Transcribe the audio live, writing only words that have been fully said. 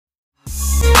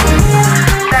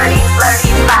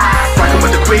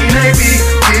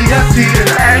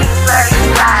tonight.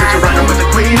 Since you're rockin' with the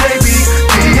Queen AB,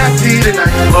 TFT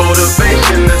tonight.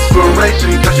 Motivation,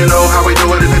 inspiration, cause you know how we do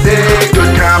it in the day.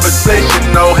 Good conversation,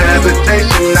 no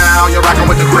hesitation. Now you're rockin'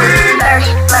 with the Queen.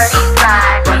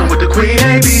 Rockin' with the Queen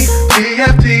AB,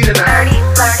 TFT tonight.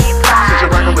 Since you're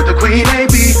rockin' with the Queen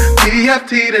AB,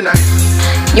 TFT tonight.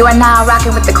 You are now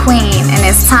rocking with the Queen, and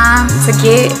it's time to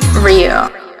get real.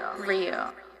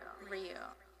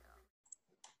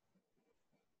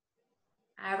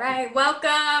 All right,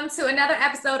 welcome to another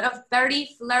episode of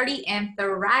 30, Flirty, and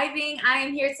Thriving. I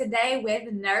am here today with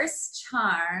Nurse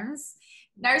Charms.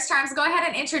 Nurse Charms, go ahead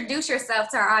and introduce yourself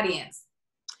to our audience.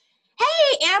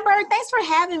 Hey, Amber, thanks for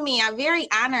having me. I'm very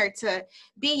honored to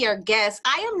be your guest.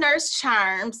 I am Nurse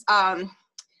Charms.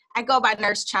 I go by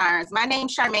Nurse Charms. My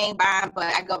name's Charmaine Bond,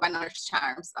 but I go by Nurse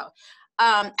Charms. So,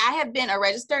 I have been a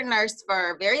registered nurse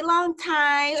for a very long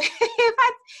time.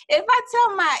 if I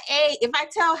tell my age, if I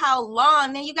tell how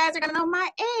long, then you guys are gonna know my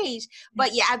age.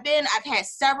 But yeah, I've had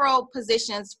several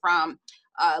positions from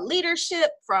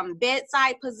leadership, from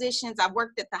bedside positions. I've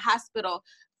worked at the hospital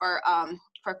for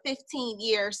 15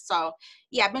 years. So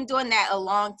yeah, I've been doing that a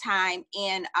long time.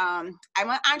 And I'm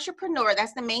an entrepreneur.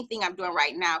 That's the main thing I'm doing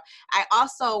right now. I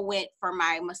also went for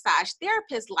my massage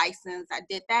therapist license. I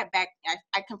did that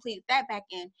I completed that back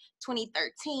in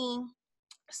 2013.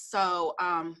 So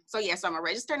yeah, so I'm a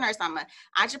registered nurse. I'm an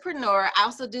entrepreneur. I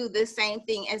also do the same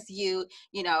thing as you.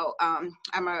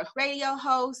 I'm a radio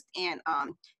host and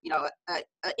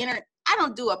I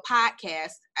don't do a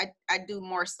podcast. I do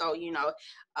more so,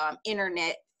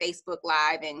 internet, Facebook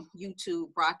Live, and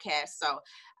YouTube broadcast. So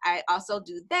I also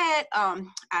do that.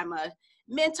 I'm a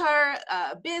mentor,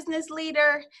 a business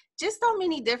leader, just so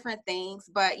many different things.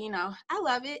 But, I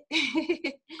love it.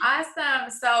 Awesome.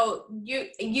 So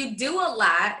you do a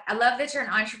lot. I love that you're an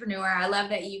entrepreneur. I love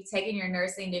that you've taken your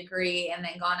nursing degree and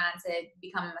then gone on to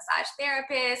become a massage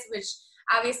therapist, which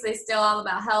obviously is still all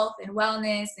about health and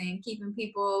wellness and keeping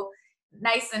people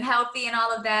nice and healthy and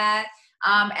all of that.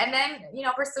 And then,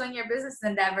 pursuing your business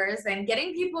endeavors and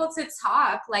getting people to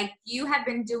talk like you have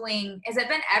been doing. Has it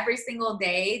been every single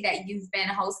day that you've been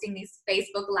hosting these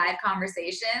Facebook Live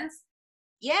conversations?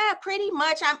 Yeah, pretty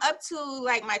much. I'm up to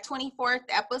like my 24th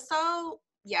episode.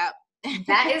 Yep.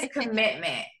 That is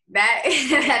commitment. That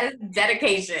is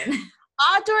dedication.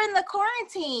 All during the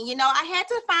quarantine, I had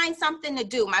to find something to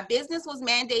do. My business was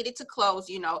mandated to close,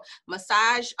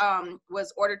 massage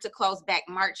was ordered to close back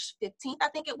March 15th, I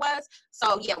think it was.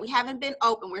 So yeah, we haven't been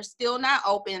open. We're still not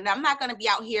open. And I'm not going to be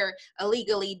out here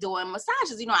illegally doing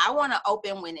massages. I want to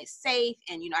open when it's safe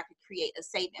and, I can create a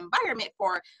safe environment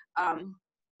for,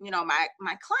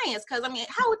 my clients. Cause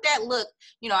how would that look?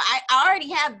 I already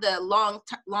have the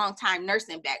long time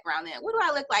nursing background. And what do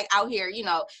I look like out here,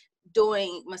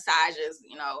 doing massages,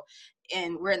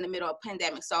 and we're in the middle of a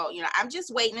pandemic. So, I'm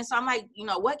just waiting. And so I'm like,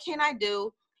 what can I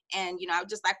do? And, I'm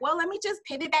just like, well, let me just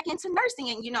pivot back into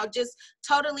nursing and, just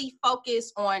totally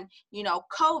focus on,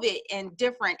 COVID and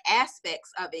different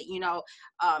aspects of it,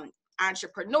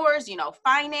 entrepreneurs,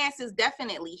 finances,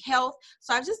 definitely health.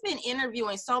 So I've just been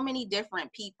interviewing so many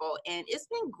different people and it's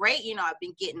been great. I've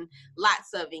been getting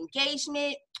lots of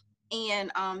engagement.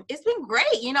 And it's been great.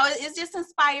 It's just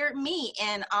inspired me.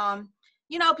 And,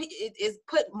 it's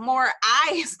put more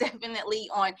eyes definitely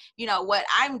on, what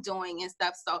I'm doing and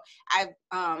stuff. So I've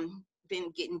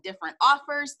been getting different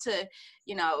offers to,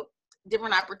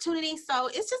 different opportunities. So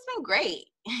it's just been great.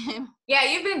 Yeah,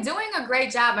 you've been doing a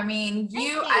great job. I mean,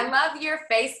 I love your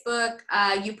Facebook.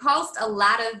 You post a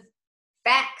lot of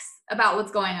facts about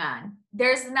what's going on.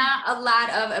 There's not a lot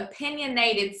of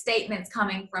opinionated statements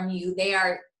coming from you. They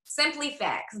are simply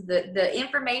facts, the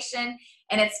information.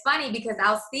 And it's funny because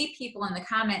I'll see people in the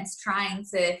comments trying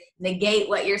to negate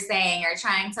what you're saying or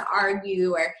trying to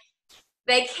argue, or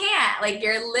they can't. Like,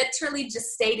 you're literally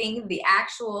just stating the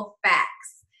actual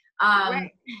facts.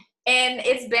 Right. And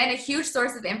it's been a huge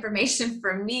source of information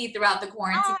for me throughout the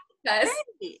quarantine.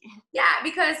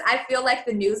 Because I feel like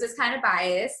the news is kind of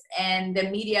biased and the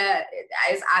media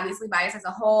is obviously biased as a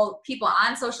whole. People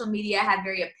on social media have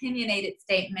very opinionated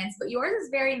statements, but yours is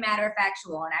very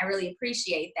matter-of-factual, and I really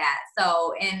appreciate that.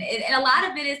 So, and a lot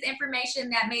of it is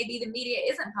information that maybe the media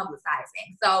isn't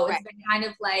publicizing. So it's been kind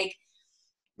of like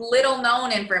little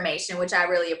known information, which I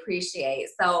really appreciate.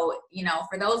 So,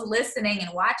 for those listening and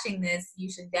watching this,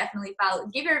 you should definitely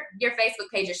give your Facebook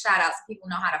page a shout out so people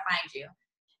know how to find you.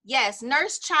 Yes,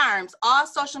 Nurse Charms, all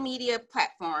social media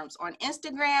platforms, on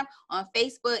Instagram, on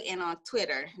Facebook, and on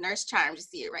Twitter. Nurse Charms,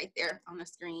 you see it right there on the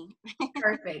screen.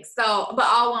 Perfect. So, but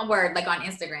all one word, like on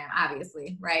Instagram,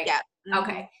 obviously, right? Yeah. Mm-hmm.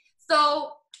 Okay.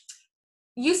 So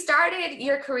you started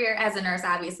your career as a nurse.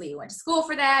 Obviously, you went to school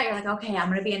for that. You're like, okay, I'm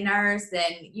going to be a nurse,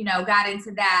 and, you know, got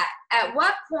into that. At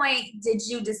what point did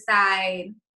you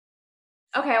decide,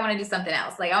 okay, I want to do something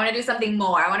else? Like, I want to do something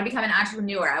more. I want to become an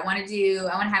entrepreneur. I want to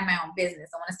have my own business.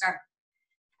 I want to start.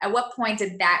 At what point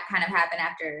did that kind of happen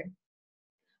after?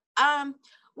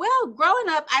 Well, growing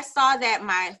up, I saw that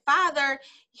my father,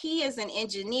 he is an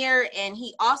engineer and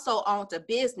he also owns a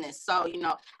business. So, you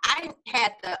know, I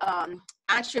had the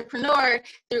entrepreneur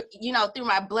through, you know, through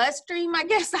my bloodstream, I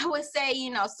guess I would say,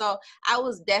 you know, so I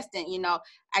was destined, you know,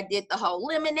 I did the whole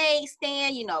lemonade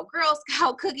stand, you know, Girl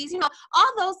Scout cookies, you know,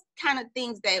 all those kind of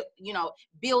things that, you know,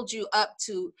 build you up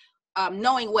to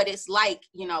knowing what it's like,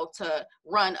 you know, to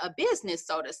run a business,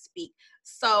 so to speak.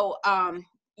 So,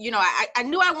 you know, I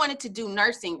knew I wanted to do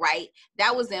nursing, right?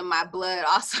 That was in my blood.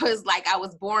 Also, it's like I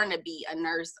was born to be a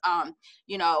nurse,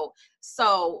 you know,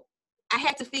 so I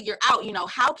had to figure out, you know,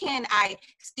 how can I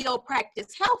still practice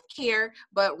healthcare,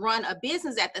 but run a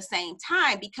business at the same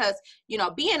time? Because, you know,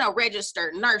 being a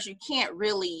registered nurse, you can't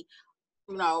really,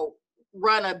 you know,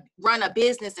 run a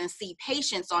business and see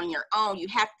patients on your own. You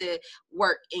have to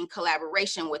work in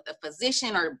collaboration with a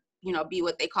physician, or, you know, be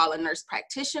what they call a nurse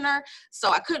practitioner. So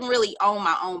I couldn't really own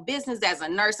my own business as a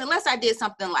nurse unless I did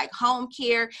something like home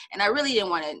care. And I really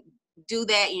didn't want to do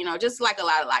that, you know, just like a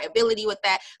lot of liability with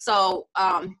that. So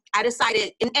I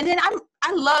decided, and then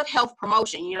I love health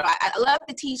promotion. You know, I love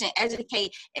to teach and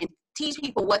educate and teach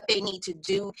people what they need to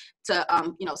do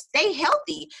to, you know, stay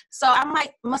healthy. So I'm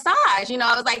like, massage, you know,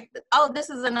 I was like, oh, this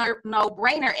is a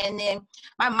no-brainer. And then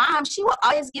my mom, she would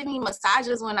always give me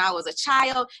massages when I was a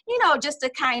child, you know, just to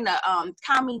kind of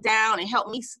calm me down and help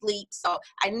me sleep. So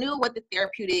I knew what the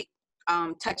therapeutic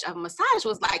touch of massage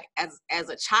was like as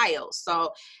a child.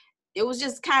 So it was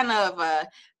just kind of,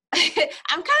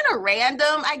 I'm kind of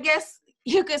random, I guess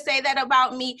you could say that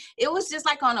about me. It was just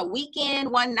like on a weekend,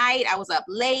 one night, I was up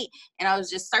late and I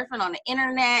was just surfing on the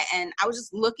internet, and I was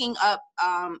just looking up,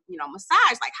 you know,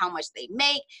 massage, like how much they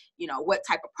make, you know, what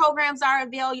type of programs are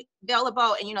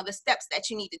available, and, you know, the steps that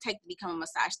you need to take to become a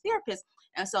massage therapist.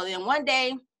 And so then one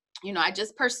day, you know, I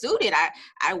just pursued it.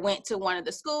 I went to one of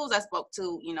the schools. I spoke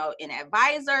to, you know, an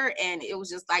advisor, and it was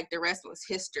just like the rest was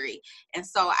history. And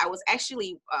so I was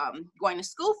actually going to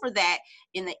school for that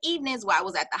in the evenings while I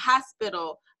was at the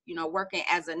hospital, you know, working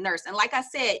as a nurse. And like I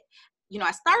said, you know,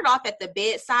 I started off at the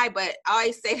bedside, but I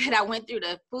always say that I went through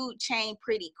the food chain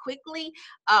pretty quickly.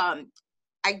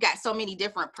 I got so many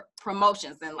different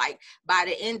promotions, and like by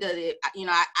the end of it, you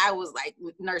know, I was like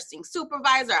nursing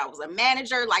supervisor, I was a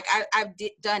manager, like I've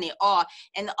done it all.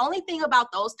 And the only thing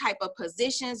about those type of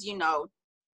positions, you know,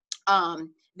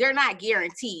 they're not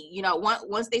guaranteed. You know,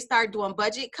 once they start doing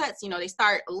budget cuts, you know, they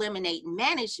start eliminating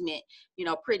management, you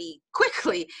know, pretty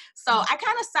quickly. So I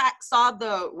kind of saw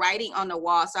the writing on the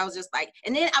wall. So I was just like,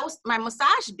 and then my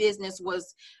massage business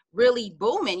was really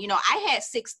booming. You know, I had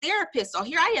 6 therapists. So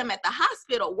here I am at the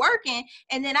hospital working,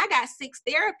 and then I got 6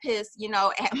 therapists, you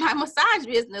know, at my massage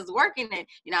business working. And,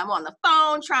 you know, I'm on the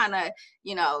phone trying to,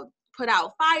 you know, put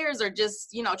out fires, or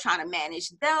just, you know, trying to manage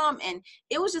them. And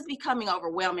it was just becoming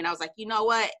overwhelming. I was like, you know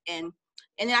what? And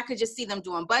then I could just see them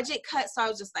doing budget cuts. So I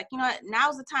was just like, you know what,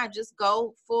 now's the time, just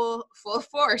go full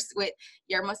force with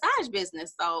your massage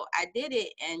business. So I did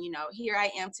it. And, you know, here I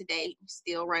am today,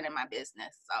 still running my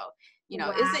business. So, you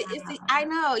know, wow. I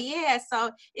know. Yeah.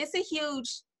 So it's a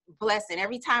huge blessing.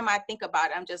 Every time I think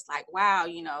about it, I'm just like, wow,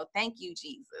 you know, thank you,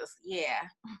 Jesus. Yeah.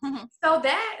 So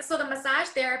the massage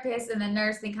therapist and the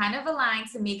nurse, they kind of align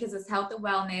to me because it's health and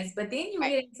wellness, but then you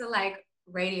get into like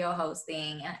radio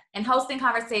hosting and hosting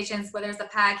conversations, whether it's a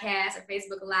podcast or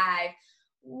Facebook Live.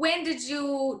 When did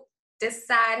you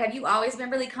decide, have you always been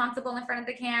really comfortable in front of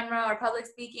the camera or public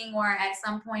speaking, or at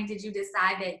some point did you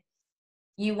decide that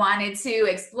you wanted to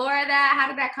explore that? How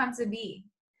did that come to be?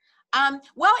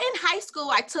 Well, in high school,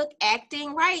 I took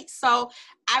acting, right? So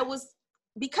I was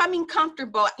becoming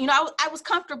comfortable. You know, I was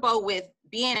comfortable with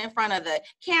being in front of the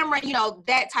camera, you know,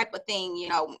 that type of thing, you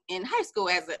know, in high school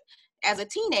as a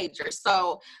teenager.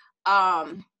 So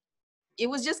it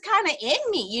was just kind of in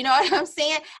me, you know what I'm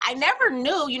saying? I never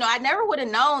knew, you know, I never would have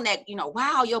known that, you know,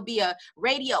 wow, you'll be a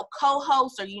radio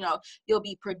co-host, or, you know, you'll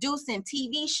be producing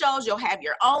TV shows, you'll have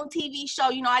your own TV show.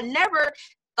 You know, I never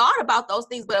thought about those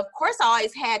things, but of course I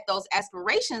always had those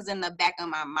aspirations in the back of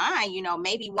my mind, you know,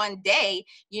 maybe one day,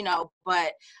 you know,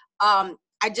 but I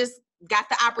just got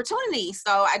the opportunity.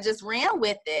 So I just ran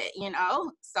with it, you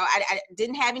know. So I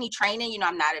didn't have any training, you know,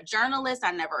 I'm not a journalist.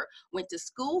 I never went to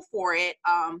school for it.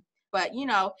 But, you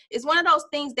know, it's one of those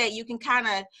things that you can kind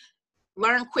of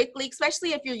learn quickly,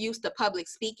 especially if you're used to public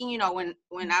speaking. You know,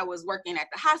 when I was working at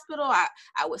the hospital, I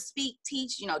would speak,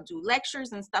 teach, you know, do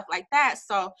lectures and stuff like that.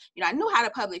 So, you know, I knew how to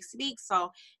public speak. So,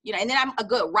 you know, and then I'm a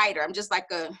good writer. I'm just like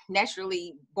a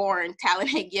naturally born,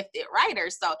 talented, gifted writer.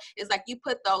 So it's like you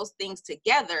put those things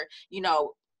together, you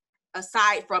know,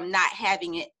 aside from not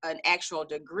having an actual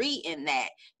degree in that,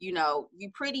 you know, you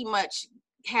pretty much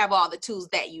have all the tools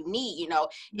that you need, you know.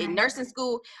 In nursing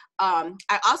school, I'm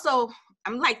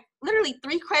like literally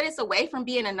 3 credits away from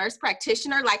being a nurse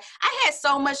practitioner. Like, I had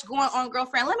so much going on,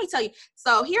 girlfriend. Let me tell you.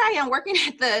 So here I am working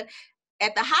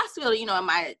at the hospital, you know, in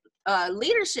my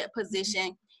leadership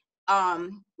position,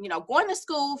 you know, going to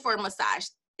school for massage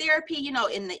therapy, you know,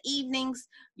 in the evenings,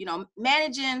 you know,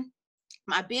 managing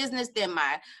my business. Then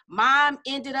my mom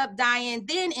ended up dying.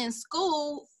 Then in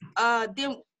school,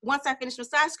 then once I finished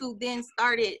massage school, then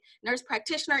started nurse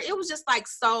practitioner. It was just like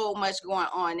so much going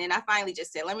on. And I finally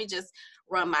just said, let me just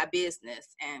run my business.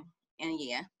 And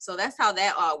yeah, so that's how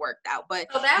that all worked out.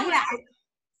 But so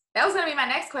that was going to be my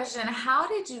next question. How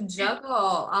did you juggle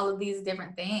all of these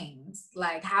different things?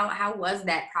 Like, how was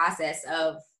that process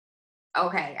of,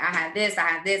 okay, I had this, I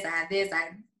had this, I had this,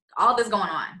 all this going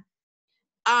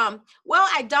on? Well,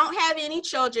 I don't have any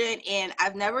children and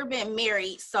I've never been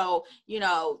married. So, you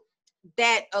know,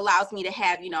 that allows me to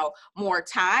have, you know, more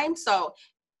time. So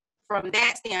from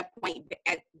that standpoint,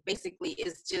 basically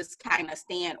is just kind of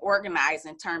staying organized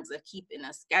in terms of keeping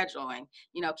a schedule and,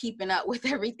 you know, keeping up with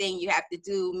everything you have to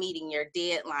do, meeting your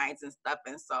deadlines and stuff.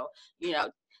 And so, you know,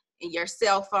 in your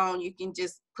cell phone, you can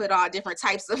just put all different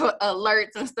types of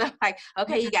alerts and stuff like,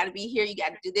 okay, you got to be here, you got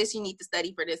to do this, you need to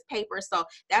study for this paper. So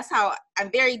that's how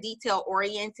I'm very detail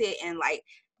oriented, and like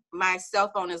my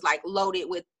cell phone is like loaded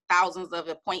with thousands of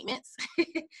appointments.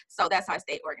 So that's how I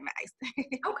stay organized.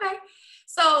 Okay.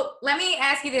 So let me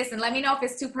ask you this, and let me know if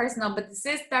it's too personal, but this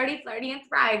is 30, Flirty, and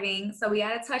Thriving. So we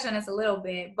got to touch on this a little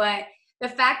bit. But the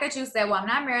fact that you said, well, I'm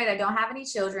not married, I don't have any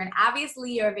children.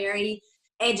 Obviously, you're a very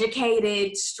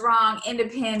educated, strong,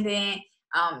 independent,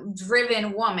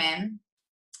 driven woman.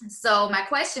 So my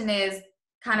question is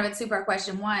kind of a two-part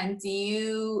question. One, do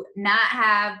you not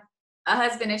have a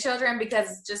husband and children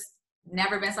because it's just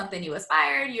never been something you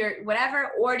aspired, you're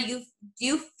whatever, or do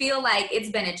you feel like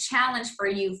it's been a challenge for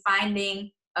you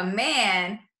finding a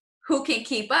man who can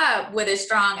keep up with a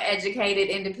strong, educated,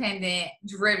 independent,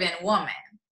 driven woman?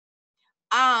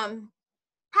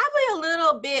 Probably a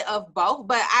little bit of both,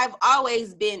 but I've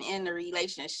always been in a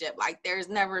relationship. Like, there's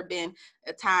never been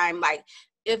a time, like,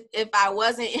 if I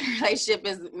wasn't in a relationship,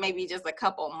 is maybe just a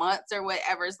couple months or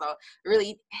whatever. So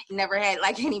really never had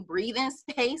like any breathing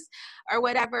space or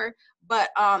whatever. But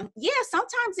yeah,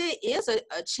 sometimes it is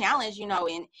a challenge, you know,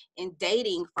 in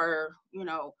dating for, you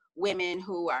know, women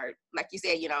who are, like you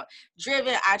said, you know,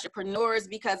 driven entrepreneurs,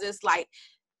 because it's like,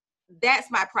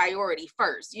 that's my priority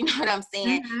first, you know what I'm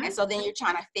saying? Mm-hmm. And so then you're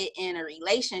trying to fit in a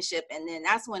relationship, and then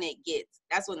that's when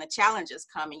the challenges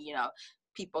come, and, you know,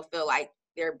 people feel like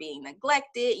they're being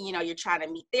neglected, you know, you're trying to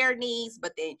meet their needs,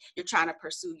 but then you're trying to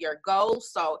pursue your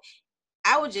goals. So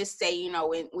I would just say, you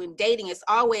know, when dating, it's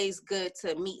always good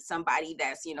to meet somebody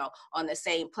that's, you know, on the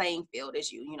same playing field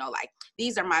as you, you know, like,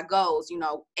 these are my goals, you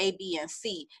know, A, B, and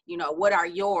C, you know, what are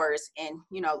yours? And,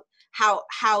 you know,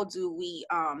 how do we,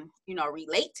 you know,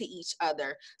 relate to each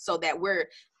other so that we're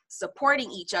supporting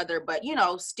each other, but, you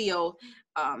know, still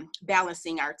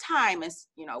balancing our time as,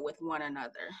 you know, with one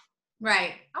another.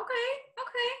 Right. Okay.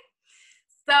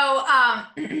 So,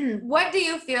 what do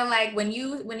you feel like when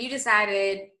you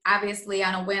decided, obviously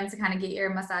on a whim, to kind of get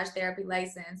your massage therapy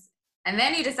license, and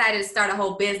then you decided to start a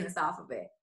whole business off of it?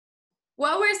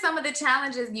 What were some of the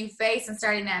challenges you faced in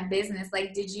starting that business?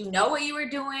 Like, did you know what you were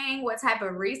doing? What type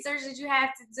of research did you have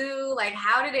to do? Like,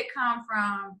 how did it come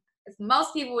from? If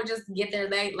most people would just get their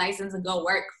license and go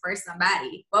work for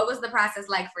somebody, what was the process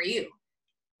like for you?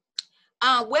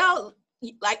 Well,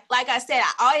 like I said,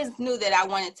 I always knew that I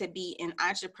wanted to be an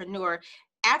entrepreneur.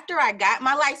 After I got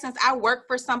my license, I worked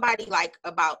for somebody like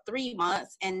about 3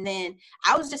 months, and then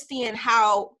I was just seeing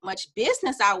how much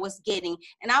business I was getting,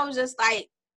 and I was just like,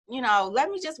 you know, let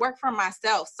me just work for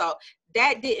myself. So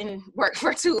that didn't work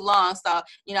for too long. So,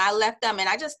 you know, I left them and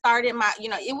I just started my, you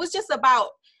know, it was just about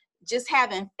just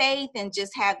having faith and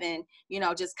just having, you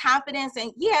know, just confidence.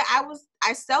 And yeah,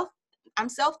 I'm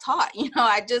self-taught, you know,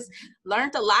 I just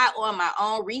learned a lot on my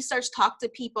own, research, talked to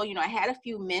people, you know, I had a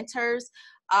few mentors.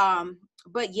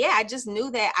 But yeah, I just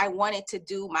knew that I wanted to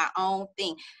do my own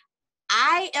thing.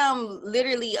 I am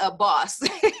literally a boss.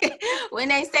 When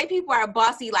they say people are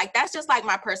bossy, like, that's just like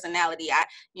my personality.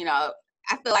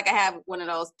 I feel like I have one of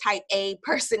those type A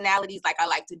personalities. Like I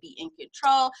like to be in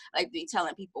control. I like to be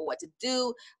telling people what to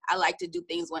do. I like to do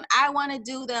things when I want to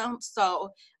do them. So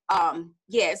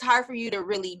yeah, it's hard for you to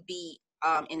really be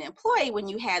an employee when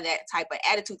you have that type of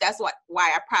attitude. That's why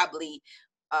I probably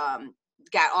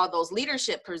got all those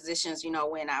leadership positions, you know,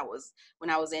 when I was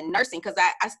in nursing, because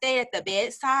I stayed at the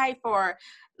bedside for,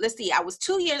 let's see, I was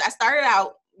 2 years. I started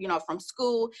out, you know, from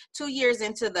school, 2 years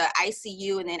into the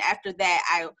ICU, and then after that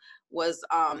I was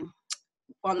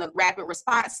on the rapid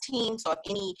response team. So if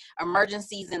any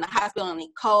emergencies in the hospital, any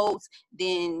codes,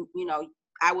 then, you know,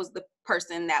 I was the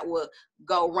person that would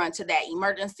go run to that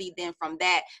emergency. Then from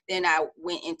that, then I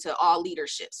went into all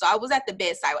leadership. So I was at the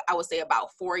bedside, I would say about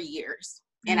 4 years.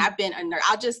 And I've been a nurse.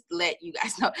 I'll just let you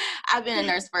guys know, I've been a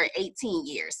nurse for 18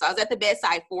 years. So I was at the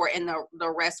bedside and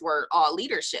the rest were all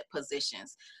leadership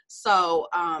positions. So,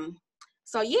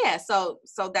 yeah, so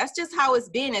that's just how it's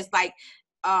been. It's like,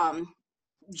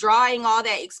 drawing all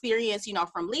that experience, you know,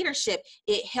 from leadership,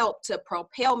 it helped to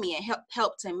propel me and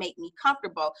help to make me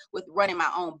comfortable with running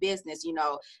my own business. You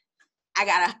know, I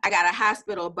got a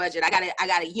hospital budget. I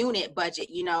got a unit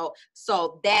budget, you know,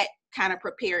 so that kind of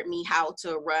prepared me how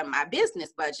to run my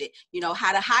business budget, you know,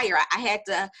 how to hire. I had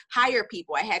to hire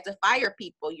people. I had to fire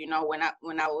people, you know, when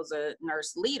I was a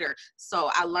nurse leader. So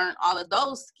I learned all of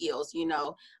those skills, you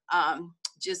know,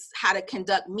 just how to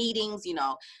conduct meetings, you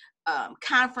know,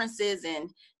 conferences and,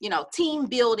 you know, team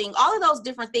building, all of those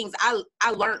different things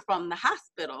I learned from the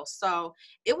hospital. So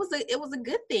it was a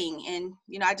good thing. And,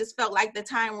 you know, I just felt like the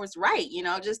time was right, you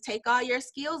know, just take all your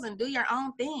skills and do your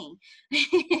own thing.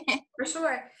 For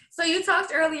sure. So you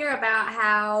talked earlier about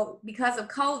how because of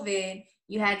COVID,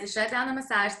 you had to shut down the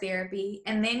massage therapy,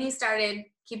 and then you started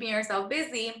keeping yourself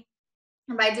busy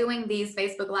by doing these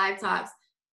Facebook Live talks.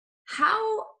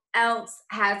 How else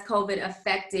has COVID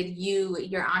affected you,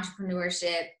 your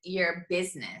entrepreneurship, your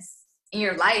business, and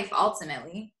your life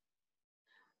ultimately?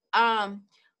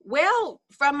 Well,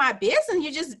 from my business,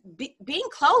 you just being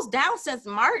closed down since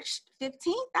March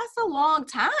 15th. That's a long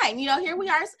time. You know, here we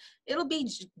are. It'll be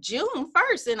June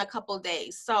 1st in a couple of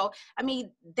days. So, I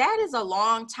mean, that is a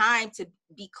long time to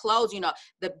be closed. You know,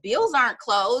 the bills aren't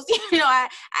closed. You know, I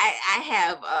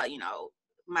have, you know,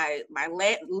 my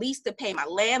lease to pay, my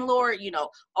landlord, you know,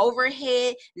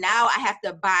 overhead. Now I have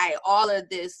to buy all of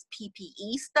this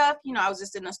PPE stuff. You know, I was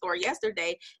just in the store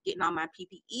yesterday getting all my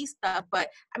PPE stuff, but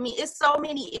I mean, it's so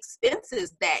many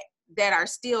expenses that are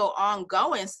still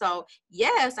ongoing. So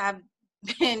yes, I've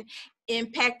been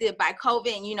impacted by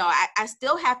COVID. And, you know, I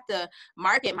still have to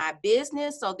market my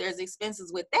business. So there's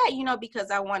expenses with that, you know,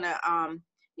 because I want to,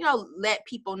 you know, let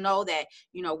people know that,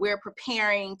 you know, we're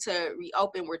preparing to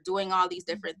reopen. We're doing all these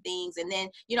different things. And then,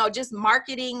 you know, just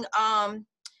marketing,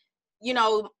 you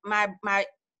know, my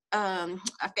a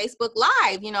Facebook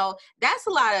Live, you know, that's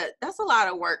a lot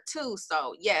of work too.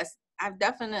 So yes, I've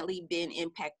definitely been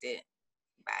impacted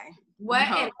by. What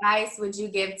advice would you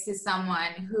give to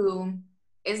someone who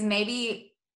is maybe,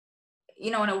 you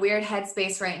know, in a weird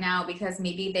headspace right now because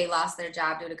maybe they lost their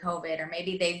job due to COVID, or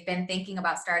maybe they've been thinking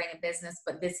about starting a business,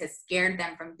 but this has scared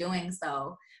them from doing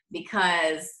so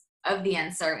because of the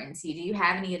uncertainty? Do you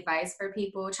have any advice for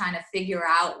people trying to figure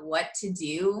out what to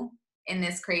do in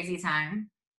this crazy time?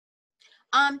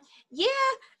 Yeah,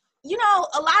 you know,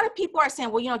 a lot of people are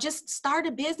saying, well, you know, just start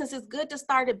a business. It's good to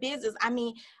start a business. I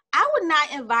mean, I would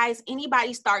not advise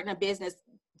anybody starting a business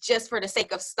just for the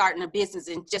sake of starting a business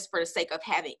and just for the sake of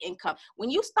having income. When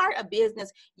you start a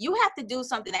business, you have to do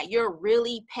something that you're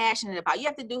really passionate about. You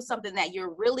have to do something that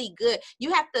you're really good.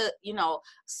 You have to, you know,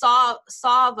 solve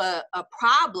a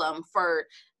problem for,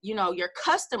 you know, your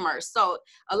customers. So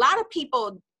a lot of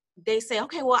people, they say,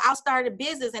 okay, well, I'll start a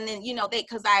business. And then, you know,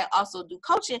 because I also do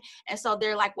coaching. And so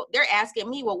they're like, well, they're asking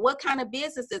me, well, what kind of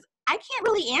businesses? I can't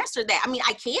really answer that. I mean,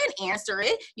 I can answer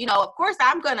it. You know, of course,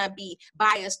 I'm going to be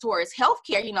biased towards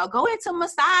healthcare, you know, go into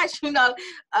massage, you know,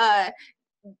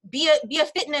 be a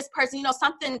fitness person, you know,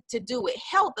 something to do with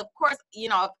health. Of course, you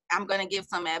know, if I'm going to give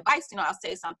some advice, you know, I'll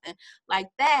say something like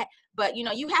that. But, you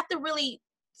know, you have to really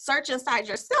search inside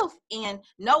yourself and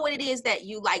know what it is that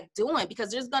you like doing, because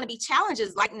there's going to be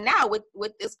challenges like now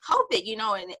with this COVID, you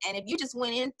know, and if you just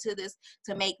went into this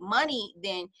to make money,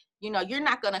 then, you know, you're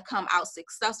not going to come out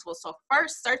successful. So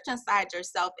first, search inside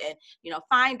yourself and, you know,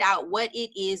 find out what it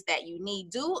is that you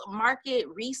need. Do market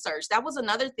research. That was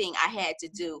another thing I had to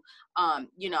do.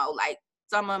 You know, like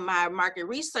some of my market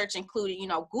research included, you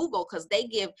know, Google, because they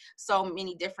give so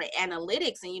many different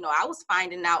analytics. And, you know, I was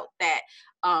finding out that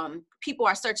people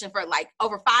are searching for like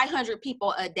over 500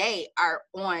 people a day are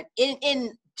on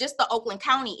in just the Oakland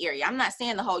County area. I'm not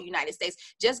saying the whole United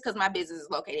States, just because my business is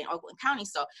located in Oakland County.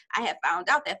 So I have found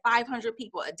out that 500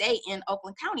 people a day in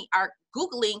Oakland County are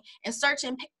Googling and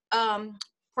searching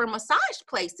for massage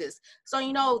places. So,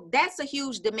 you know, that's a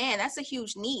huge demand. That's a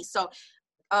huge need. So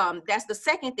that's the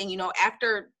second thing, you know,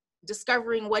 after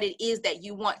discovering what it is that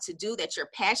you want to do, that you're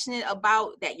passionate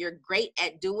about, that you're great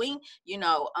at doing, you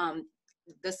know,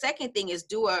 the second thing is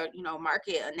do a, you know,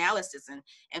 market analysis and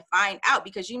find out,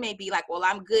 because you may be like, well,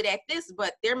 I'm good at this,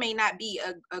 but there may not be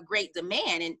a great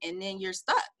demand, and then you're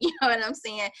stuck. You know what I'm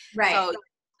saying? Right.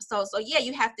 So yeah,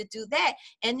 you have to do that.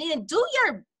 And then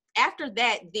after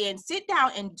that, then sit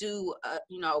down and do,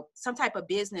 you know, some type of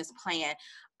business plan.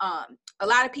 A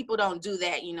lot of people don't do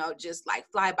that, you know, just like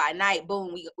fly by night,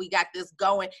 boom, we got this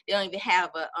going. They don't even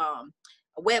have a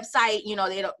website, you know,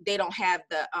 they don't have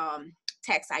the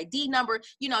tax ID number.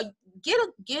 You know, get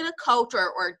a coach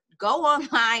or go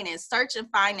online and search and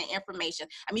find the information.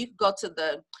 I mean, you can go to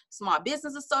the Small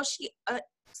Business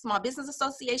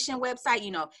Association website.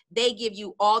 You know, they give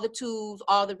you all the tools,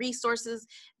 all the resources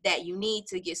that you need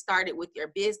to get started with your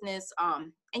business.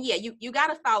 And yeah, you got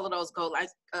to follow those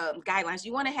guidelines.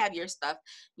 You want to have your stuff,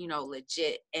 you know,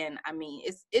 legit. And I mean,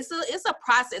 it's a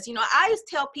process. You know, I always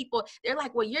tell people, they're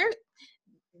like, well,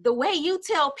 the way you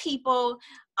tell people,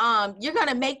 you're going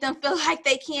to make them feel like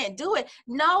they can't do it.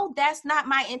 No, that's not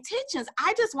my intentions.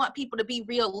 I just want people to be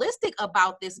realistic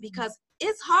about this, because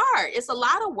it's hard. It's a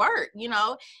lot of work, you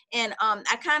know. And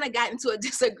I kind of got into a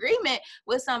disagreement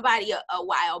with somebody a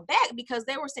while back, because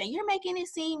they were saying, you're making it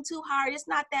seem too hard. It's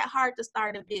not that hard to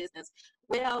start a business.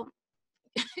 Well,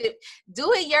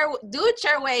 do it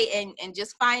your way and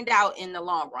just find out in the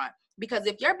long run. Because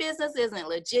if your business isn't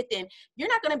legit, then you're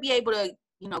not going to be able to,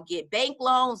 you know, get bank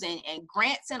loans and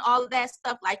grants and all of that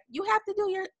stuff. Like, you have to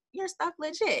do your stuff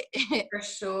legit. For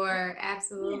sure.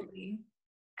 Absolutely.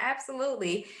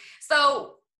 Absolutely.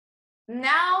 So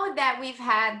now that we've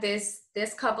had this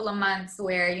couple of months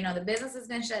where, you know, the business has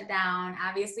been shut down,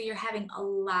 obviously you're having a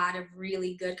lot of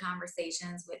really good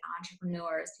conversations with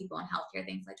entrepreneurs, people in healthcare,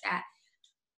 things like that.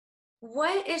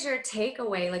 What is your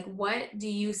takeaway? Like, what do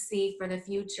you see for the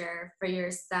future for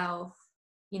yourself,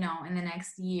 you know, in the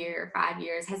next year, 5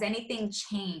 years? Has anything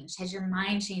changed? Has your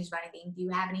mind changed about anything? Do you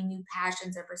have any new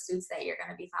passions or pursuits that you're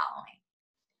going to be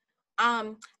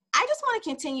following? I just want to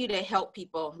continue to help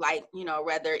people, like, you know,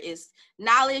 whether it's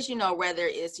knowledge, you know, whether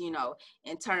it's, you know,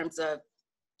 in terms of,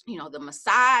 you know, the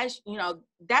massage, you know,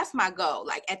 that's my goal.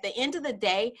 Like, at the end of the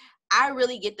day, I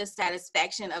really get the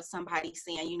satisfaction of somebody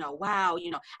saying, you know, wow, you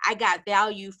know, I got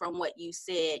value from what you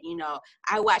said. You know,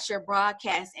 I watched your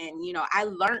broadcast and, you know, I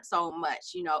learned so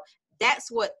much. You know,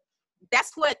 that's what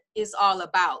it's all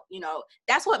about. You know,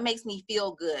 that's what makes me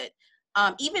feel good.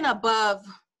 Even above,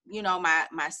 you know,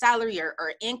 my salary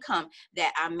or income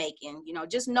that I'm making, you know,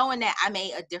 just knowing that I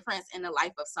made a difference in the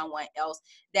life of someone else,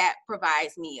 that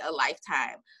provides me a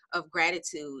lifetime of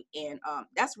gratitude. And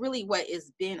that's really what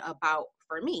it's been about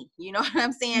for me. You know what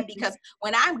I'm saying? Because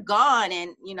when I'm gone,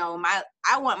 and, you know,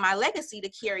 I want my legacy to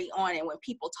carry on. And when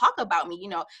people talk about me, you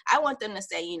know, I want them to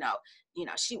say, you know,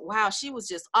 she was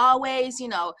just always, you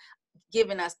know,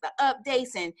 giving us the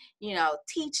updates and, you know,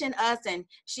 teaching us, and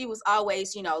she was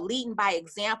always, you know, leading by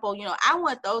example. You know, I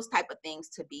want those type of things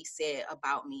to be said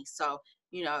about me. So,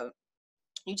 you know,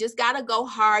 you just got to go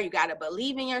hard. You got to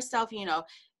believe in yourself, you know,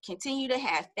 continue to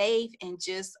have faith, and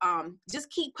just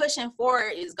keep pushing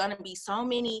forward. It's going to be so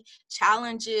many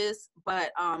challenges,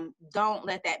 but don't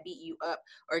let that beat you up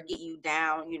or get you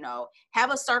down. You know,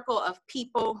 have a circle of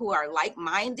people who are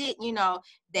like-minded, you know,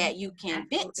 that you can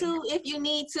vent to if you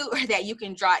need to, or that you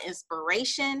can draw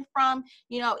inspiration from,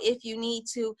 you know, if you need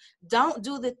to. Don't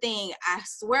do the thing, I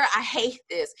swear I hate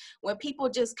this, when people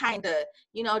just kind of,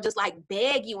 you know, just like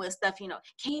beg you and stuff, you know,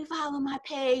 can you follow my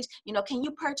page? You know, can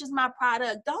you purchase my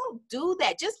product? Don't do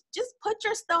that. Just put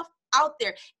your stuff out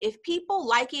there. If people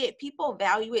like it, people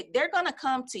value it, they're going to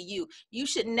come to you. You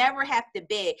should never have to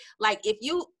beg. Like,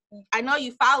 I know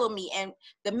you follow me, and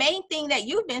the main thing that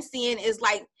you've been seeing is,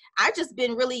 like, I've just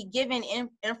been really giving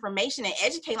information and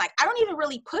educating. Like, I don't even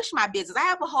really push my business. I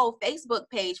have a whole Facebook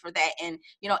page for that, and,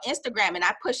 you know, Instagram, and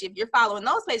I push, if you're following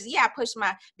those pages, yeah, I push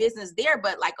my business there.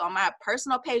 But like on my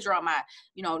personal page or on my,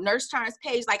 you know, Nurse Charms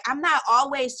page, like, I'm not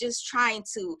always just trying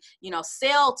to, you know,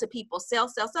 sell to people,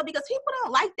 sell, because people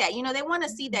don't like that. You know, they want to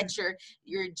see that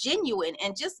you're genuine,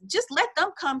 and just let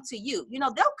them come to you. You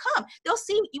know, they'll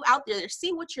see you out there,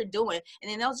 see what you're doing,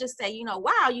 and then they'll just say, you know,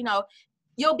 wow, you know,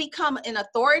 you'll become an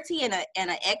authority and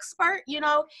an expert, you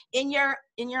know, in your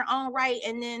own right,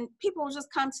 and then people will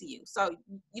just come to you. So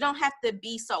you don't have to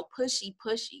be so pushy.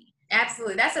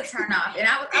 Absolutely. That's a turnoff. And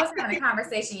I was having a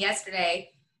conversation yesterday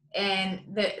And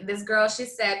this girl, she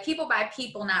said, people buy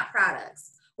people, not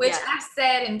products, which I've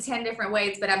said in 10 different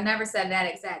ways, but I've never said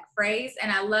that exact phrase.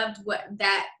 And I loved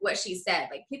what she said,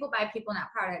 like, people buy people,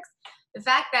 not products. The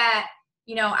fact that,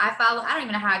 you know, I don't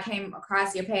even know how I came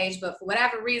across your page, but for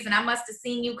whatever reason, I must have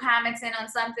seen you commenting on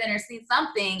something or seen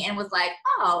something and was like,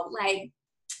 oh, like,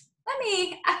 let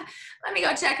me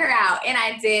go check her out. And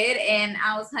I did. And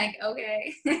I was like,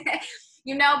 okay,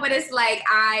 you know, but it's like,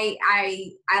 I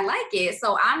like it.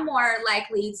 So I'm more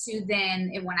likely to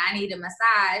then, when I need a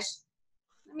massage,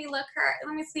 let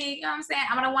me see, you know what I'm saying?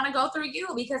 I'm going to want to go through you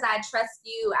because I trust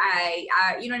you.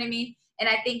 I, you know what I mean? And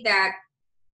I think that,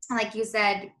 like you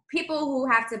said, people who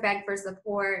have to beg for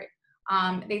support,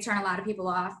 they turn a lot of people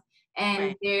off.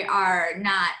 And they are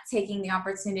not taking the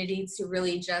opportunity to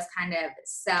really just kind of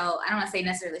sell. I don't want to say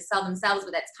necessarily sell themselves,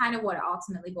 but that's kind of what it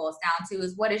ultimately boils down to,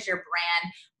 is what does your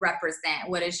brand represent?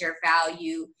 What is your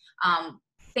value?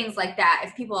 Things like that.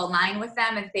 If people align with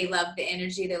them, if they love the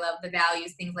energy, they love the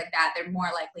values, things like that, they're more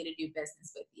likely to do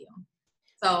business with you.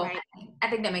 So I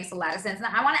think that makes a lot of sense.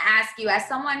 Now, I want to ask you, as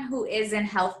someone who is in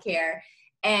healthcare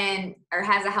or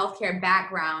has a healthcare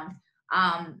background,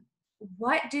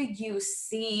 what do you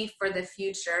see for the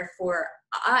future for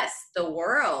us, the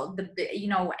world,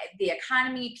 the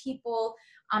economy, people,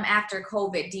 after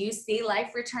COVID? Do you see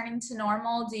life returning to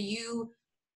normal?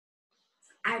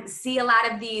 I see a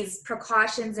lot of these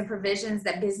precautions and provisions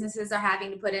that businesses are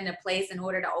having to put into place in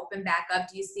order to open back up.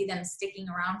 Do you see them sticking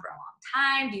around for a long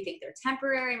time? Do you think they're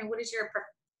temporary? I mean, what is your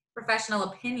professional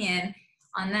opinion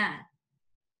on that?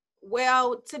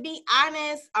 Well, to be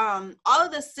honest, all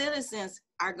of the citizens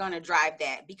are going to drive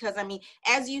that, because I mean,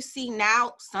 as you see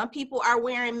now, some people are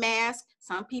wearing masks,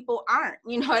 some people aren't,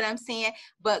 you know what I'm saying?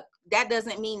 But that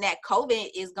doesn't mean that COVID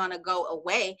is going to go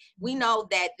away. We know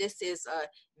that this is a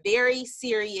very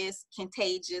serious,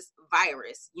 contagious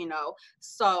virus, you know,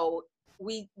 so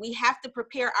we have to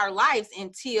prepare our lives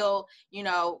until, you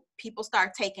know, people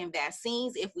start taking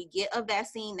vaccines. If we get a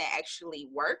vaccine that actually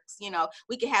works, you know,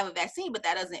 we can have a vaccine, but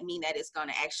that doesn't mean that it's going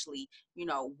to actually, you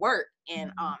know, work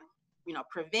and, you know,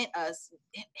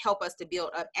 help us to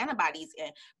build up antibodies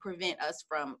and prevent us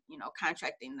from, you know,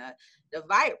 contracting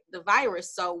the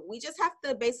virus. So we just have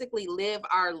to basically live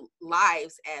our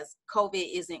lives as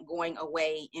COVID isn't going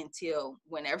away until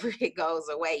whenever it goes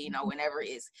away, you know, whenever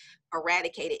it's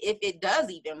eradicated. If it does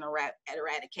even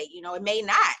eradicate, you know, it may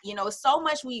not, you know, so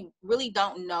much we really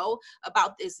don't know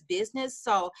about this business.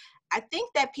 So I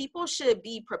think that people should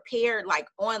be prepared, like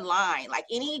online, like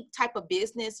any type of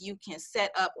business you can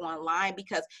set up online,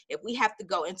 because if we have to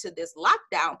go into this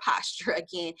lockdown posture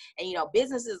again and, you know,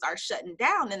 businesses are shutting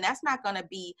down, then that's not going to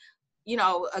be, you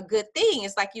know, a good thing.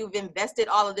 It's like you've invested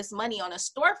all of this money on a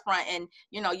storefront and,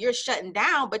 you know, you're shutting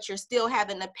down, but you're still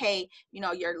having to pay, you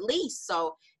know, your lease.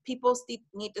 So people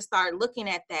need to start looking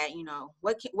at that, you know,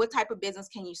 what type of business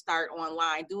can you start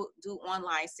online, do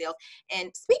online sales.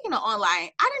 And speaking of online,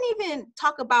 I didn't even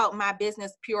talk about my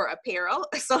business, Pure Apparel.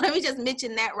 So let me just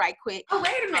mention that right quick. Oh,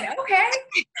 wait a minute. Okay.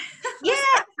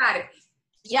 Yeah.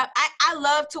 Yeah, I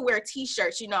love to wear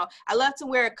t-shirts, you know, I love to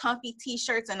wear comfy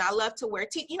t-shirts, and I love to wear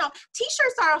you know,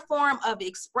 t-shirts are a form of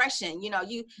expression. You know,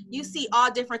 you see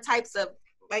all different types of,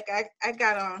 like I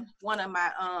got on one of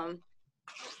my,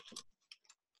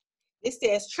 it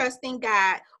says trusting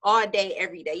God all day,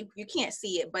 every day. You can't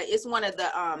see it, but it's one of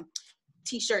the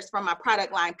t-shirts from my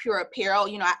product line, Pure Apparel.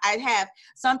 You know, I have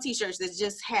some t-shirts that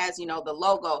just has, you know, the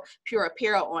logo Pure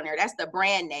Apparel on there. That's the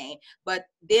brand name. But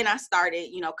then I started,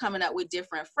 you know, coming up with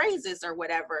different phrases or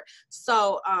whatever.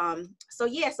 So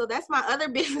so that's my other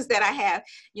business that I have,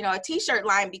 you know, a t-shirt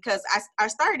line, because I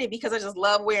started it because I just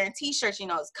love wearing t-shirts. You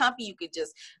know, it's comfy. You could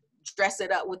just dress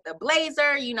it up with a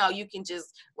blazer, you know, you can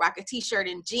just rock a t-shirt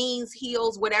and jeans,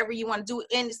 heels, whatever you want to do.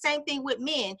 And the same thing with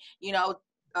men, you know,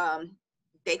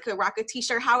 they could rock a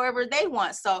t-shirt however they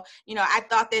want. So, you know, I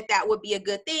thought that would be a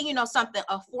good thing, you know, something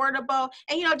affordable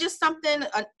and, you know, just something,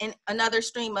 another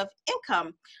stream of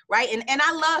income, right? And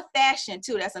I love fashion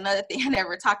too. That's another thing I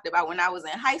never talked about. When I was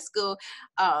in high school,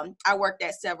 I worked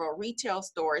at several retail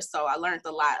stores. So I learned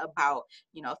a lot about,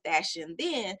 you know, fashion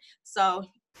then. So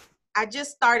I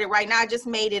just started right now. I just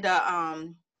made it a,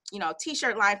 you know,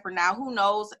 t-shirt line for now. Who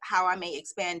knows how I may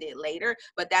expand it later,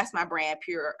 but that's my brand,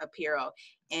 Pure Apparel.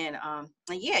 And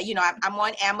yeah, you know, I'm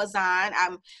on Amazon.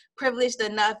 I'm privileged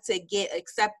enough to get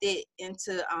accepted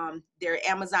into their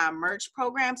Amazon merch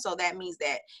program. So that means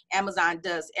that Amazon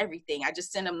does everything. I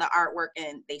just send them the artwork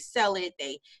and they sell it.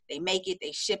 They make it,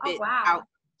 they ship it out.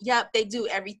 Yep, they do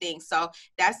everything. So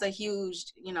that's a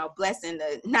huge, you know, blessing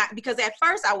to not, because at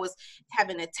first I was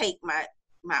having to take my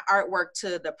my artwork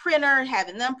to the printer,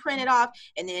 having them print it off,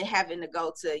 and then having to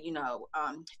go to,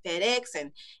 FedEx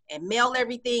and mail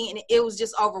everything. And it was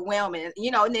just overwhelming,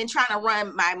 and then trying to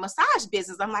run my massage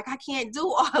business. I'm like, I can't do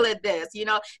all of this,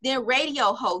 then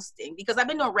radio hosting, because I've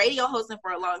been doing radio hosting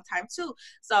for a long time too.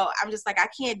 So I'm just like, I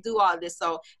can't do all this.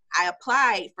 So I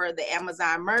applied for the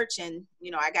Amazon merch, and,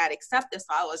 I got accepted. So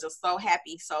I was just so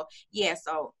happy. So yeah,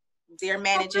 so they're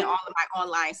managing all of my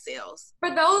online sales.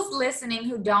 For those listening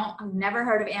who've never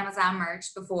heard of Amazon merch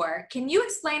before, can you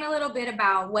explain a little bit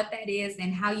about what that is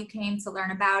and how you came to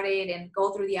learn about it and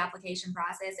go through the application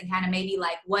process and kind of maybe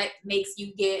like what makes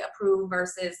you get approved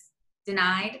versus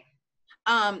denied?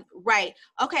 Right.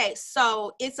 Okay.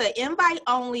 So it's an invite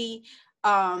only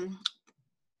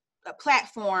a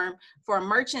platform for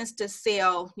merchants to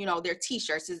sell, their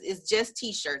t-shirts. It's just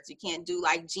t-shirts. You can't do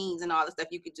like jeans and all the stuff.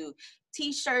 You could do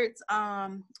t-shirts. I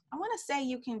want to say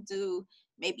you can do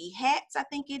maybe hats, I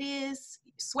think it is,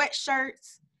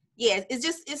 sweatshirts. Yeah,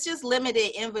 it's just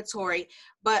limited inventory,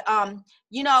 but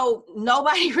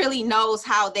nobody really knows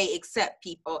how they accept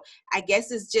people. I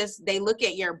guess it's just they look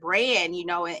at your brand,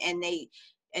 and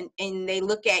they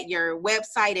look at your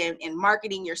website and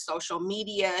marketing, your social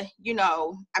media,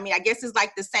 I guess it's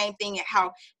like the same thing at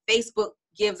how Facebook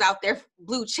gives out their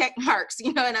blue check marks,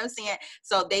 you know what I'm saying?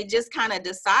 So they just kind of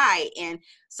decide, and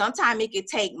sometimes it could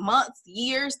take months,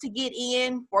 years to get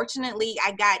in. Fortunately,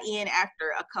 I got in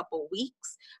after a couple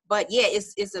weeks, but yeah,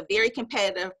 it's a very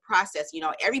competitive process.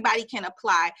 Everybody can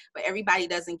apply, but everybody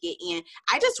doesn't get in.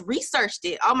 I just researched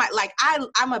it.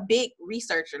 I'm a big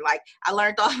researcher. Like, I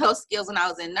learned all those skills when I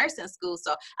was in nursing school.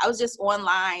 So I was just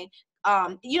online.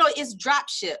 It's drop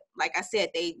ship. Like I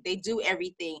said, they do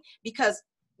everything, because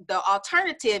the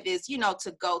alternative is,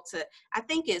 to go to, I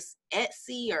think it's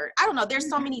Etsy, or I don't know. There's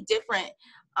so many different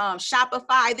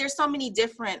Shopify. There's so many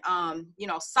different,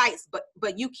 sites,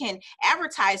 but you can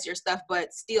advertise your stuff,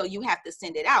 but still you have to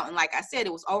send it out. And like I said,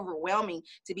 it was overwhelming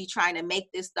to be trying to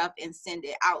make this stuff and send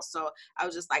it out. So I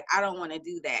was just like, I don't want to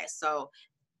do that. So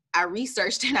I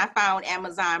researched and I found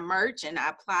Amazon merch and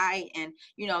I applied, and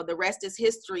the rest is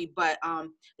history. But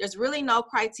there's really no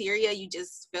criteria. You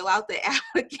just fill out the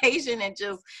application and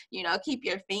just keep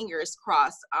your fingers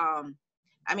crossed.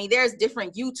 There's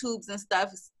different YouTubes and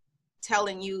stuff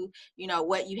telling you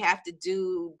what you have to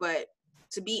do, but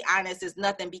to be honest, it's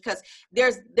nothing, because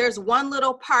there's one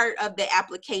little part of the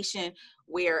application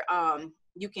where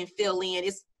you can fill in.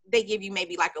 They give you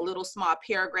maybe like a little small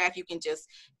paragraph you can just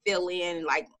fill in,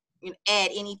 like add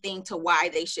anything to why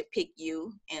they should pick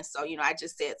you. And so, I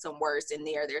just said some words in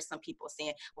there. There's some people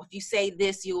saying, well, if you say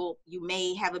this, you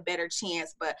may have a better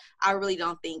chance, but I really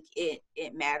don't think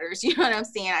it matters. You know what I'm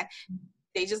saying?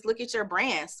 They just look at your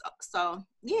brand. So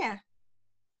yeah.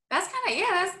 That's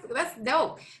that's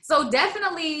dope. So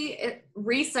definitely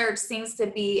research seems to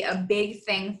be a big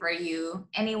thing for you.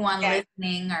 Anyone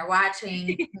listening or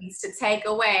watching needs to take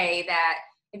away that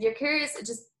if you're curious,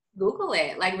 just Google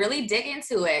it, like really dig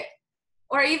into it,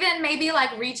 or even maybe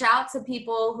like reach out to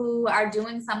people who are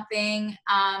doing something,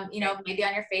 maybe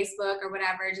on your Facebook or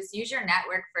whatever. Just use your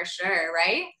network for sure,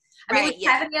 right? Would you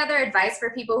have any other advice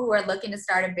for people who are looking to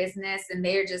start a business and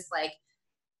they're just like,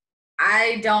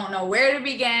 I don't know where to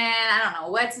begin, I don't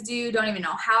know what to do, don't even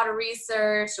know how to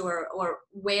research or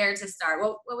where to start?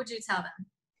 What would you tell them?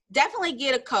 Definitely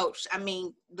get a coach.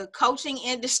 The coaching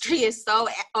industry is so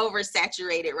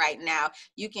oversaturated right now.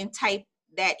 You can type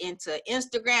that into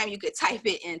Instagram, you could type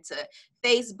it into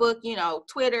Facebook,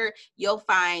 Twitter. You'll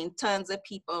find tons of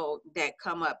people that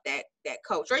come up that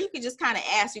coach. Or you could just kind of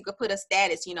ask. You could put a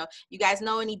status, you guys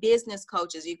know any business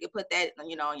coaches? You could put that,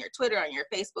 on your Twitter, on your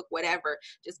Facebook, whatever.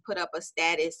 Just put up a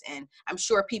status, and I'm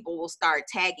sure people will start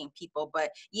tagging people.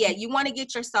 But yeah, you want to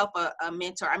get yourself a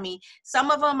mentor.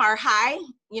 Some of them are high,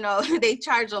 they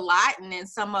charge a lot, and then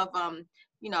some of them,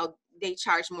 they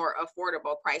charge more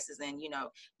affordable prices. And you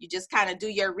just kind of do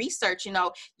your research.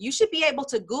 You should be able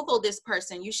to Google this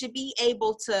person. You should be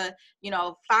able to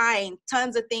find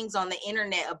tons of things on the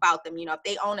internet about them. If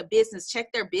they own a business,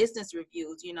 check their business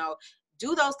reviews.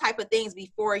 Do those type of things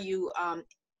before you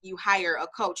hire a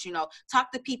coach.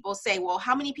 Talk to people, say, well,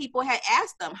 how many people had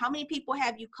asked them, how many people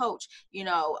have you coached?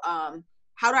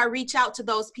 How do I reach out to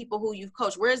those people who you've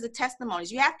coached? Where's the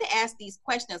testimonies? You have to ask these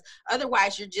questions.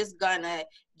 Otherwise, you're just gonna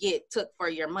get took for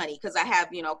your money. Because I have,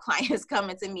 clients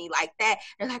coming to me like that.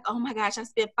 They're like, oh my gosh, I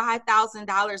spent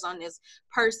 $5,000 on this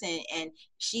person and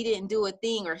she didn't do a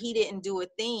thing, or he didn't do a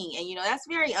thing. And, that's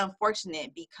very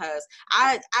unfortunate, because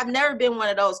I've never been one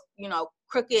of those,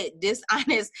 crooked,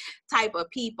 dishonest type of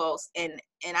people. And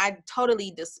I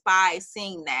totally despise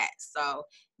seeing that. So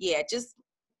yeah, just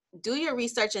do your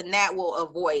research, and that will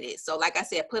avoid it. So like I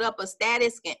said, put up a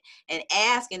status and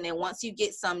ask, and then once you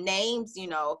get some names, you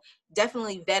know,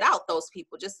 definitely vet out those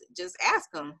people. Just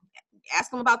ask them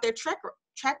about their track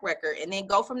record, and then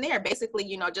go from there. Basically,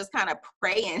 you know, just kind of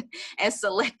pray and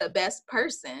select the best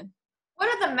person. What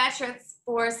are the metrics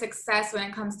for success when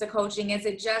it comes to coaching? Is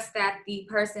it just that the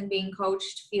person being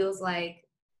coached feels like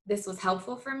this was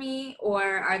helpful for me, or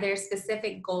are there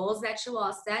specific goals that you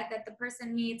all set that the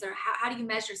person needs, or how do you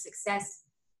measure success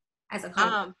as a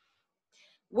coach?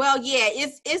 Well, yeah,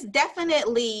 it's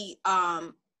definitely,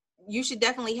 you should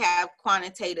definitely have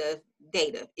quantitative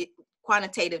data. It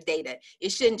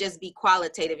shouldn't just be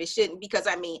qualitative. It shouldn't, because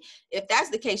I mean, if that's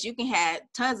the case, you can have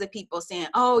tons of people saying,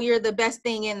 oh, you're the best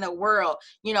thing in the world.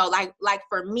 You know, like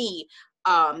for me,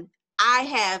 I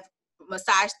have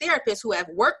massage therapists who have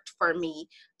worked for me.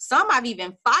 Some I've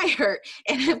even fired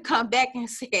and have come back and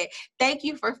said, thank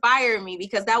you for firing me,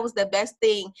 because that was the best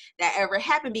thing that ever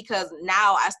happened, because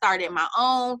now I started my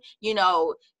own, you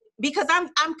know, because I'm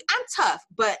tough,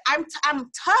 but I'm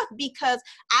tough because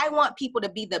I want people to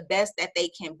be the best that they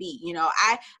can be. You know,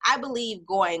 I believe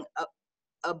going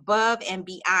above and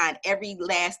beyond every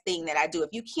last thing that I do.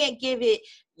 If you can't give it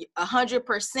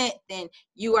 100%, then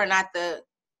you are not the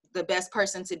best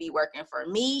person to be working for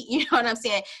me. You know what I'm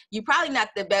saying? You're probably not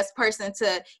the best person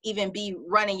to even be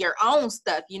running your own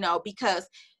stuff, you know, because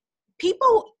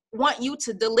people want you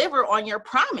to deliver on your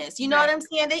promise. You know what I'm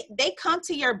saying? They come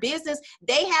to your business,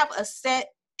 they have a set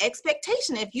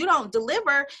expectation. If you don't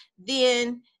deliver,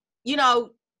 then, you know,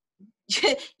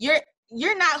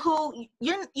 you're not who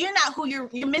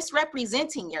you're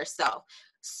misrepresenting yourself.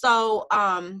 So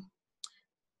I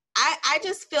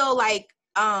just feel like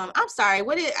I'm sorry,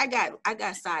 I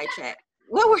got sidetracked.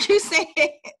 What were you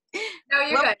saying? No,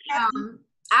 you're good.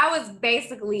 I was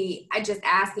basically just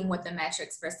asking what the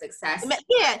metrics for success.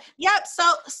 Yeah. Yep.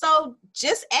 So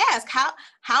just ask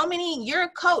how many, you're a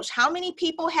coach, how many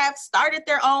people have started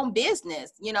their own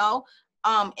business, you know,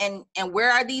 and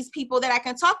where are these people that I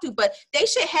can talk to? But they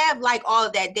should have like all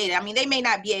of that data. I mean, they may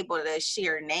not be able to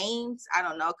share names. I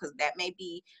don't know, because that may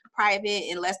be private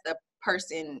unless the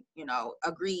person, you know,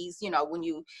 agrees, you know, when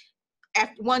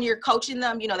you're coaching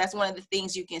them, you know, that's one of the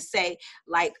things you can say,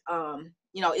 like,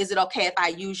 you know, is it okay if I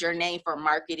use your name for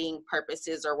marketing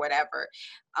purposes or whatever?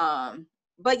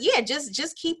 But yeah,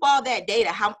 just keep all that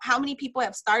data. How many people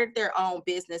have started their own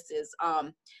businesses?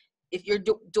 If you're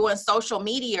doing social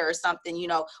media or something, you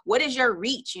know, what is your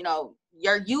reach? You know,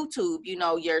 your YouTube, you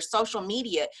know, your social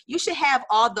media, you should have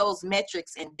all those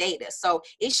metrics and data. So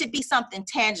it should be something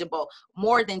tangible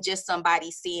more than just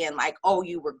somebody saying like, oh,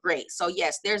 you were great. So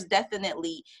yes, there's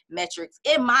definitely metrics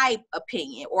in my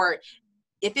opinion, or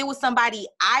if it was somebody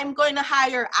I'm going to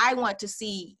hire, I want to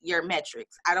see your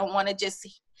metrics. I don't want to just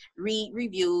read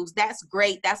reviews. That's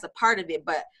great. That's a part of it.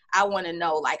 But I want to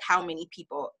know like how many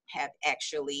people have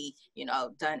actually, you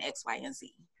know, done X, Y, and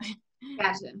Z.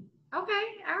 Gotcha. Okay.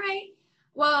 All right.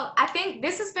 Well, I think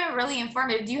this has been really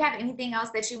informative. Do you have anything else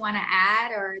that you want to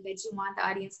add or that you want the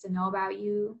audience to know about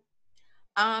you?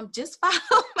 Just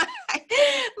follow my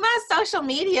social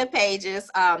media pages.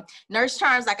 Nurse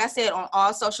Charms, like I said, on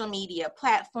all social media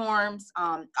platforms.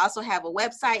 Also have a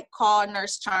website called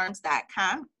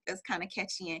nursecharms.com. That's kind of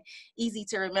catchy and easy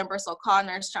to remember. So call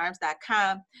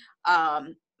nursecharms.com.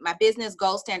 My business,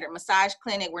 Gold Standard Massage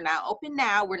Clinic. We're not open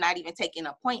now. We're not even taking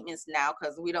appointments now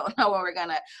because we don't know when we're going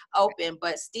to open.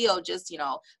 But still, just, you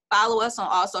know, follow us on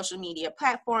all social media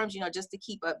platforms, you know, just to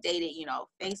keep updated, you know,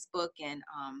 Facebook and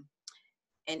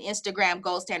Instagram,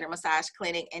 Gold Standard Massage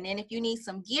Clinic. And then if you need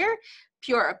some gear,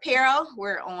 Pure Apparel.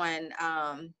 We're on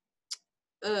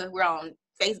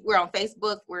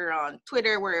Facebook, we're on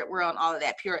Twitter, we're on all of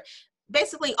that.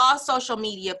 Basically all social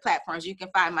media platforms. You can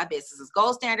find my businesses: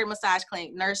 Gold Standard Massage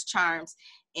Clinic, Nurse Charms,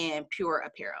 and Pure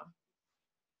Apparel.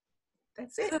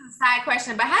 That's it. This is a side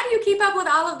question, but how do you keep up with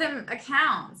all of them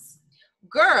accounts?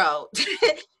 Girl,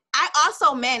 I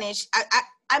also manage.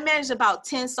 I manage about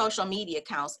 10 social media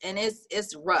accounts, and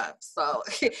it's rough. So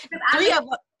three of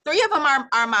them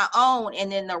are my own, and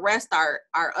then the rest are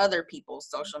other people's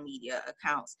social media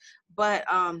accounts. But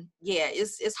yeah,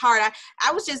 it's hard.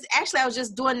 I was just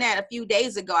doing that a few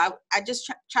days ago. I just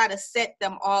try to set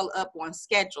them all up on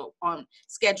scheduled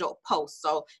posts.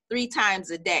 So 3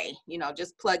 times a day, you know,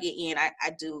 just plug it in. I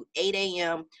do 8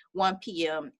 a.m., 1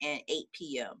 p.m., and 8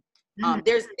 p.m.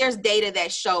 There's data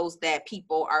that shows that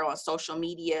people are on social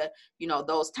media, you know,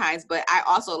 those times. But I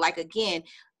also, like, again,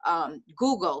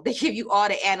 Google, they give you all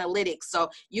the analytics, so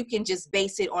you can just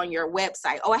base it on your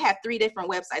website. Oh, I have 3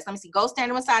 different websites. Let me see: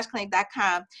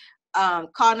 GoldStandardMassageClinic.com,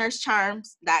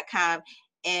 callnursecharms.com,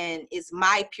 and it's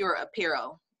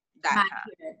mypureapparel.com.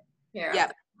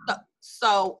 Yep.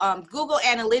 So Google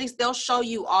Analytics, they'll show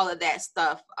you all of that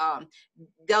stuff.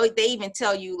 They even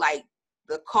tell you like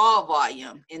the call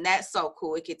volume, and that's so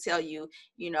cool. It could tell you,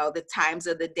 the times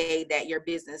of the day that your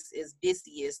business is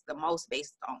busiest, the most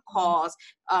based on calls,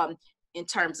 in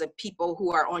terms of people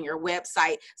who are on your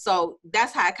website. So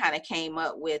that's how I kind of came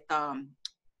up with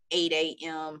 8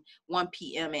 a.m., 1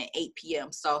 p.m., and 8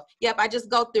 p.m. So yep, I just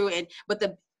go through it. But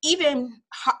the even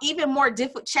more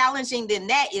challenging than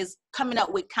that is coming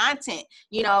up with content.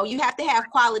 You have to have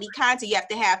quality content. You have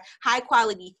to have high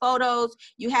quality photos.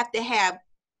 You have to have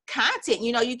content.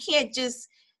 You can't just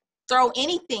throw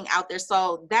anything out there.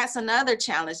 So that's another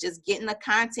challenge, just getting the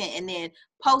content and then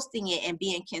posting it and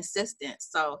being consistent.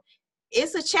 So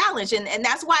it's a challenge. And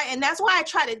that's why I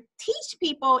try to teach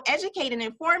people, educate and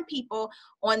inform people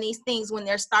on these things when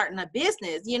they're starting a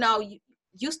business.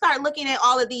 You start looking at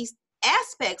all of these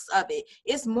aspects of it.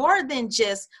 It's more than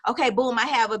just, okay, boom, I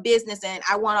have a business and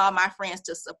I want all my friends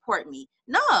to support me.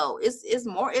 No, it's a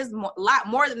lot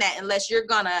more than that. Unless you're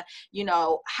gonna,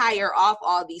 hire off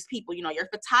all these people, your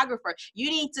photographer, you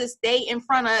need to stay in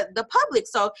front of the public.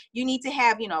 So you need to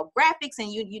have, graphics,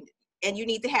 and you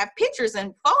need to have pictures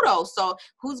and photos. So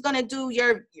who's going to do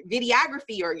your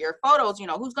videography or your photos?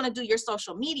 Who's going to do your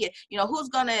social media? Who's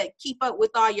going to keep up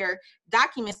with all your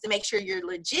documents to make sure you're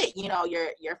legit?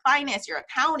 Your finance, your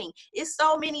accounting. It's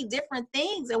so many different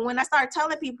things. And when I start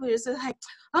telling people, it's like,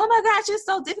 oh my gosh, it's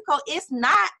so difficult. It's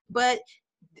not, but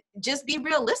just be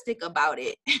realistic about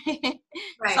it.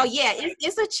 Right. So yeah,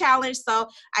 it's a challenge. So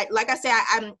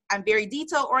I'm very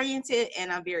detail oriented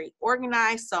and I'm very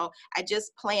organized. So I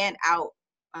just plan out,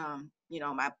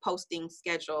 my posting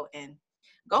schedule and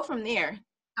go from there.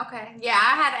 Okay. Yeah.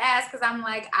 I had to ask, cause I'm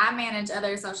like, I manage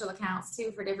other social accounts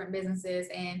too for different businesses,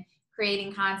 and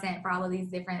creating content for all of these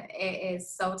different, it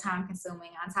is so time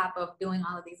consuming on top of doing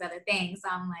all of these other things. So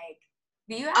I'm like,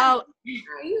 do you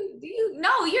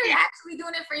no, you're actually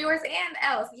doing it for yours and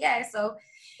else. Yeah. So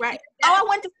right. I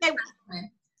want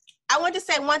to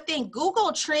say one thing.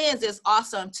 Google Trends is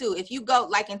awesome too. If you go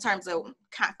in terms of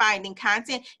finding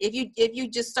content, if you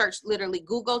just search literally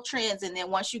Google Trends, and then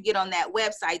once you get on that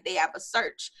website, they have a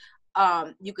search.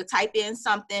 You could type in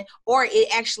something, or it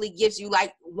actually gives you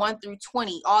like 1 through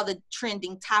 20, all the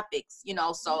trending topics,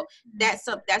 so that's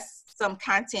some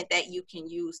content that you can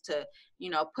use to,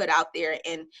 put out there.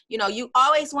 And, you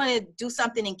always want to do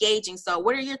something engaging. So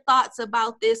what are your thoughts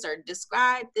about this, or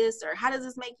describe this, or how does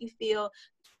this make you feel?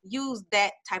 Use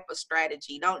that type of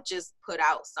strategy. Don't just put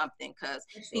out something, because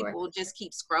people will just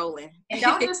keep scrolling. And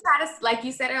don't just try to, like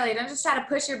you said earlier, don't just try to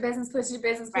push your business.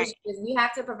 You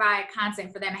have to provide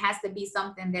content for them. It has to be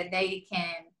something that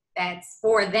that's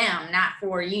for them, not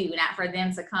for you, not for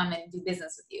them to come and do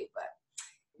business with you. But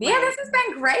yeah, this has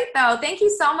been great though. Thank you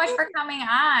so much for coming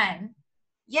on.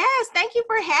 Yes, thank you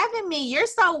for having me. You're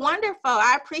so wonderful.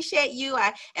 I appreciate you.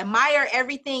 I admire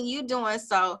everything you're doing.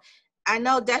 So I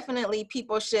know definitely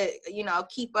people should,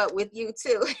 keep up with you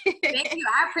too. Thank you.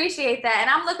 I appreciate that. And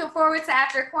I'm looking forward to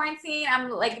after quarantine. I'm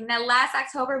like, last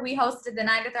October, we hosted the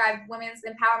 9 to Thrive Women's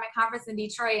Empowerment Conference in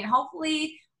Detroit. And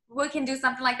hopefully we can do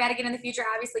something like that again in the future.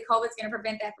 Obviously, COVID's going to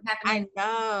prevent that from happening. I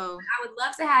know. I would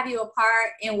love to have you a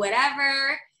part in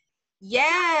whatever.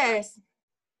 Yes.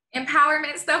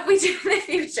 Empowerment stuff we do in the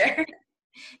future.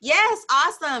 Yes.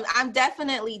 Awesome. I'm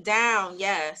definitely down.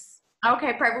 Yes.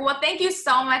 Okay, perfect. Well, thank you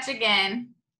so much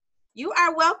again. You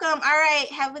are welcome. All right.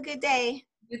 Have a good day.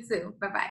 You too. Bye-bye.